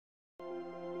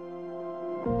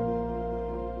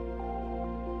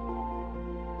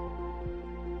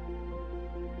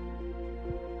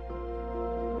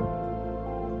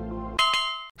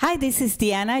Hi, this is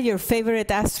Diana, your favorite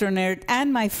Astro-Nerd,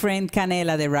 and my friend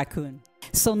Canelatheraccoon.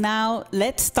 So now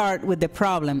let's start with the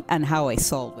problem and how I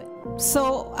solve it.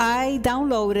 So I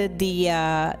downloaded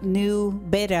the new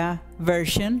beta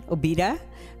version,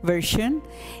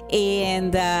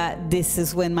 and this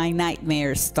is when my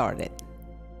nightmare started.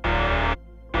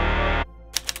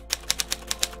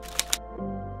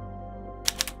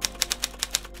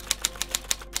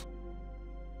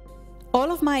 All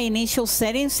of my initial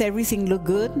settings, everything looked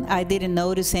good. I didn't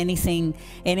notice any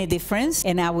difference.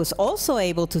 And I was also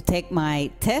able to take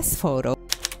my test photo.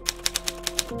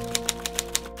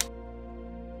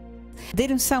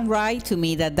 Didn't sound right to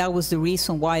me that was the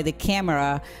reason why the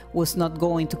camera was not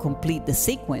going to complete the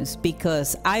sequence,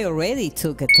 because I already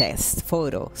took a test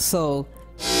photo. So,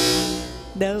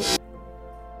 no.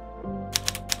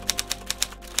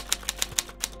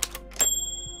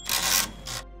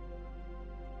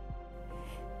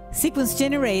 Sequence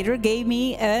Generator gave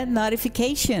me a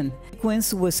notification.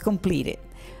 Sequence was completed,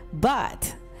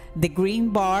 but the green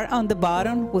bar on the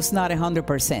bottom was not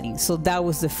 100%. So that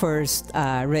was the first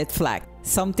red flag.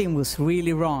 Something was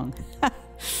really wrong.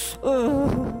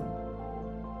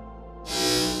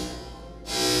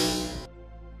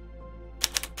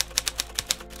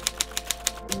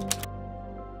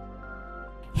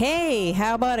 Hey,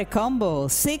 how about a combo?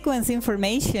 Sequence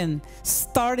information,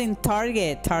 starting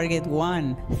target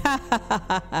 1.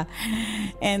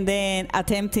 And then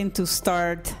attempting to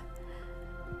start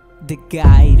the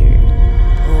guider.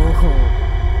 Oh.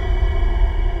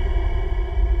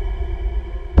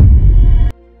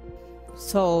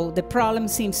 So the problem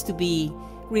seems to be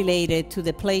related to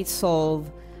the plate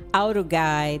solve, auto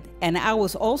guide, and I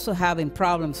was also having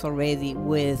problems already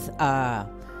with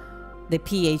the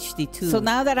PhD2. So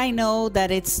now that I know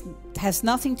that it has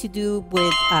nothing to do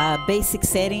with basic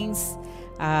settings,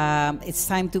 it's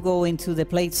time to go into the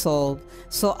plate solve.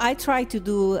 So I tried to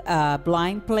do a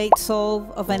blind plate solve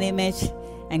of an image,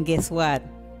 and guess what?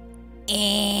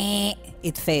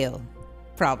 It failed.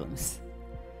 Problems.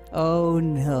 Oh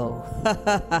no.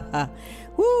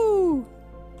 Woo!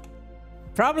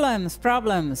 Problems.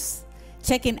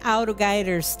 Checking auto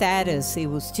guider status, it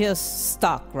was just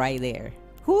stuck right there.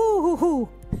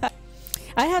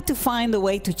 I had to find a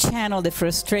way to channel the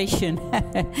frustration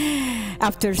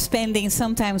after spending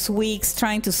sometimes weeks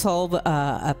trying to solve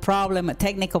a problem, a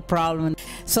technical problem.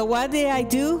 So what did I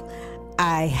do?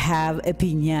 I have a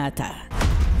piñata.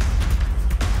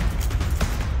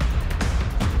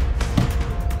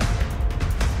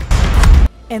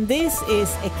 And this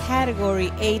is a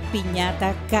category 8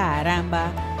 piñata,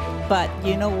 caramba. But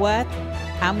you know what?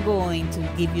 I'm going to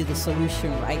give you the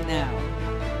solution right now.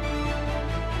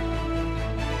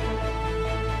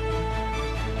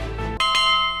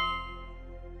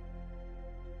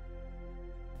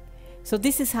 So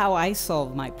this is how I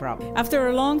solved my problem. After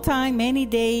a long time, many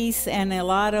days, and a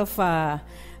lot of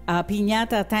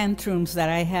piñata tantrums that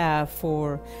I have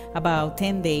for about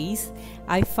 10 days,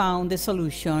 I found the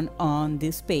solution on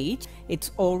this page.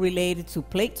 It's all related to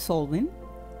plate solving.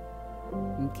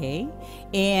 Okay,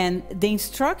 and the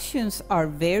instructions are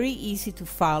very easy to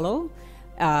follow.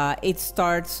 It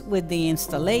starts with the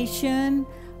installation.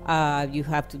 You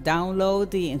have to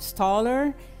download the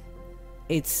installer.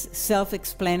 It's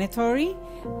self-explanatory,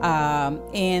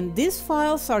 and these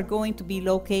files are going to be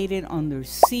located under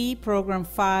C, Program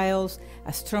Files,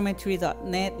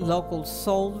 Astrometry.net, Local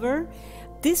Solver.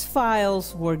 These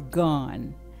files were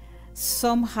gone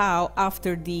somehow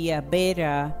after the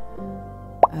beta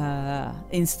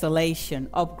installation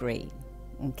upgrade.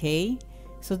 Okay,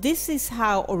 so this is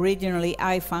how originally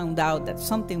I found out that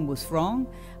something was wrong,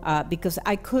 because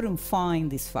I couldn't find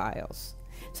these files.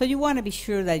 So you want to be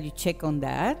sure that you check on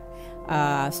that.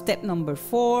 Step number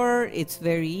 4, it's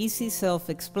very easy,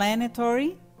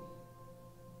 self-explanatory.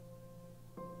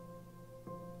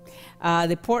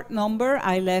 The port number,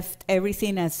 I left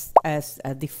everything as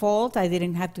a default. I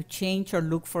didn't have to change or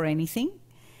look for anything.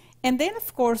 And then,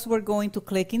 of course, we're going to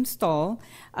click install.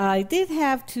 I did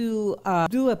have to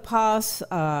do a pause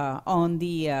on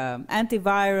the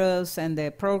antivirus and the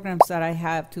programs that I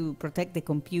have to protect the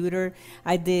computer.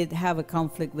 I did have a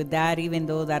conflict with that, even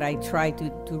though that I tried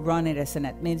to run it as an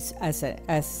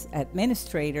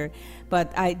administrator.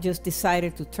 But I just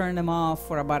decided to turn them off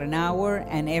for about an hour,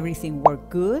 and everything worked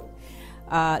good.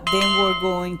 Then we're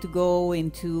going to go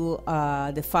into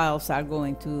the files are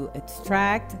going to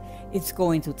extract. It's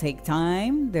going to take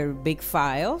time. They're big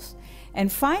files. And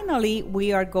finally,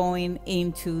 we are going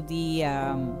into the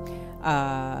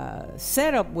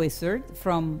setup wizard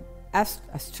from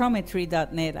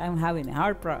astrometry.net. I'm having a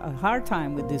hard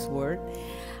time with this word.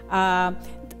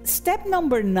 Step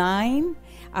number 9,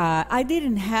 I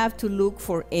didn't have to look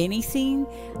for anything.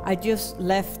 I just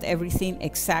left everything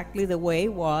exactly the way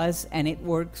it was, and it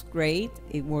works great.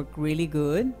 It worked really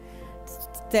good.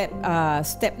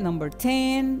 Step number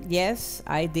 10, yes,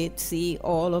 I did see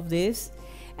all of this.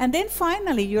 And then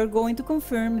finally, you're going to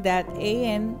confirm that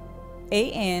ANSVR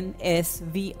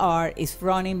is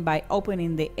running by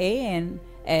opening the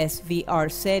ANSVR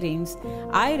settings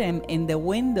item in the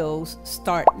Windows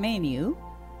Start menu.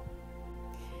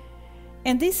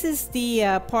 And this is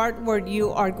the part where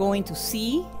you are going to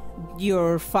see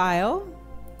your file.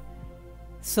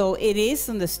 So it is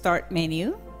on the Start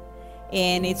menu,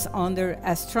 and it's under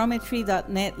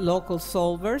astrometry.net local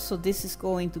solver. So this is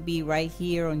going to be right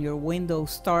here on your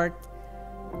Windows Start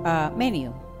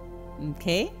menu.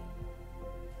 Okay.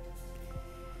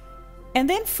 And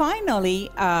then finally,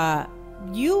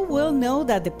 you will know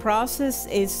that the process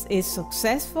is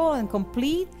successful and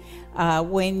complete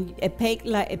when a page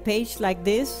like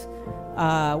this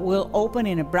will open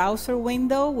in a browser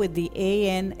window with the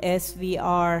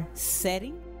ANSVR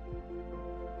setting.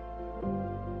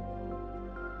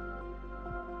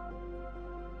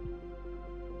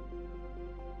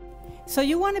 So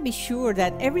you want to be sure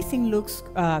that everything looks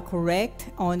correct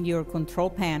on your control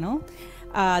panel.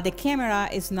 The camera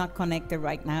is not connected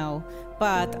right now,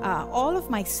 but all of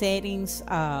my settings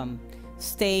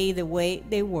stay the way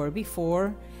they were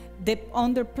before.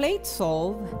 Under plate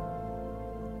solve,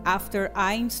 after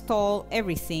I install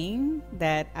everything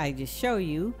that I just showed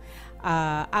you,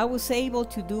 I was able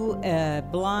to do a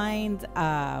blind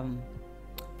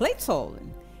plate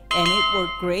solving, and it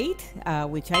worked great,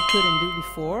 which I couldn't do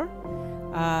before.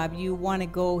 You want to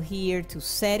go here to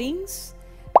settings.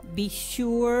 Be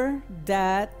sure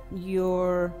that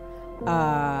your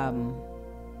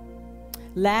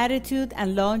latitude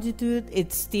and longitude,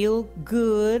 it's still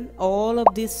good. All of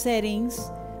these settings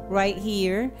right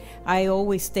here, I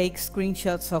always take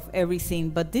screenshots of everything,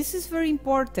 but this is very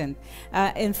important.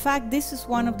 In fact, this is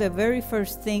one of the very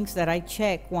first things that I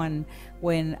check when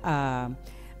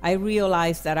I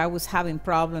realized that I was having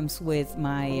problems with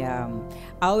my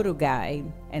auto guide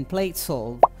and plate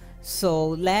solve. So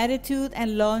latitude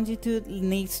and longitude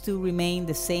needs to remain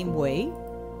the same way.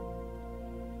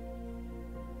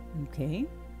 Okay,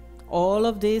 all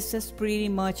of this is pretty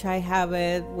much, I have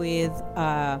it with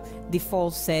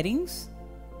default settings.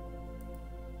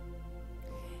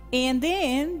 And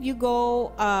then you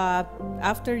go,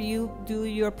 after you do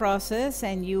your process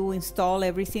and you install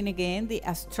everything again, the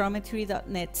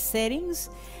astrometry.net settings.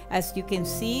 As you can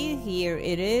see, here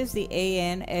it is, the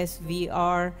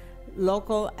ANSVR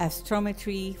local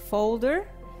astrometry folder.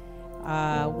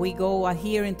 We go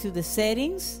here into the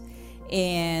settings,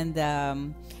 and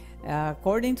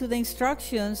according to the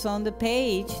instructions on the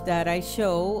page that I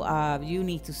show, you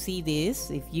need to see this.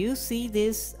 If you see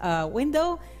this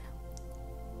window,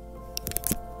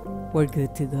 we're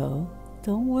good to go.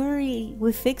 Don't worry,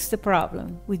 we fixed the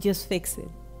problem. We just fixed it.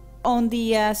 On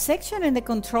the section in the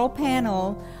control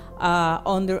panel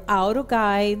under auto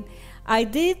guide, I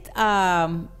did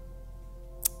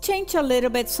change a little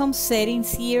bit some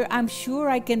settings here. I'm sure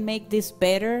I can make this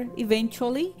better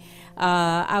eventually.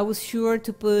 I was sure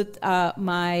to put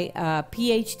my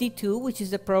PhD2, which is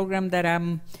the program that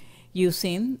I'm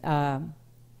using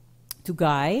to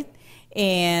guide,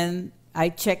 and I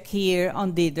check here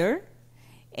on dither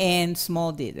and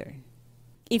small dither.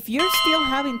 If you're still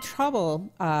having trouble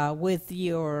with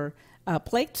your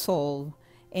plate solve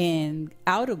and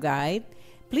auto guide,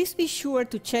 please be sure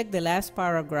to check the last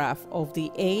paragraph of the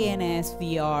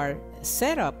ANSVR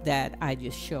setup that I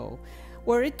just showed,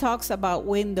 where it talks about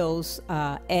Windows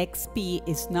XP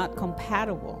is not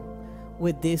compatible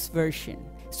with this version.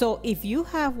 So if you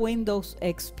have Windows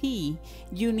XP,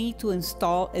 you need to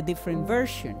install a different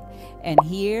version. And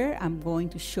here I'm going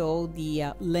to show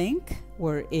the link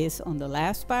where it is on the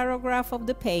last paragraph of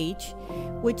the page,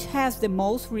 which has the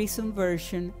most recent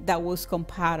version that was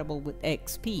compatible with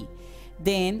XP.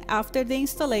 Then after the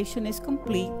installation is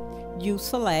complete, you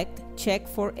select check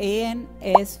for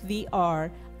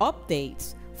ANSVR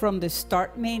updates from the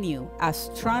start menu,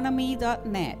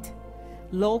 astronomy.net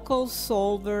local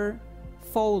solver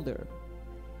folder,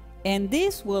 and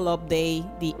this will update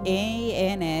the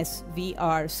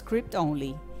ANSVR script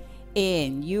only,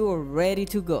 and you are ready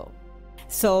to go.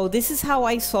 So this is how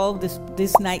I solved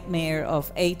this nightmare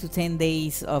of 8 to 10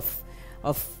 days of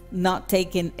not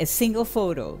taking a single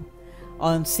photo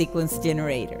on Sequence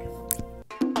Generator.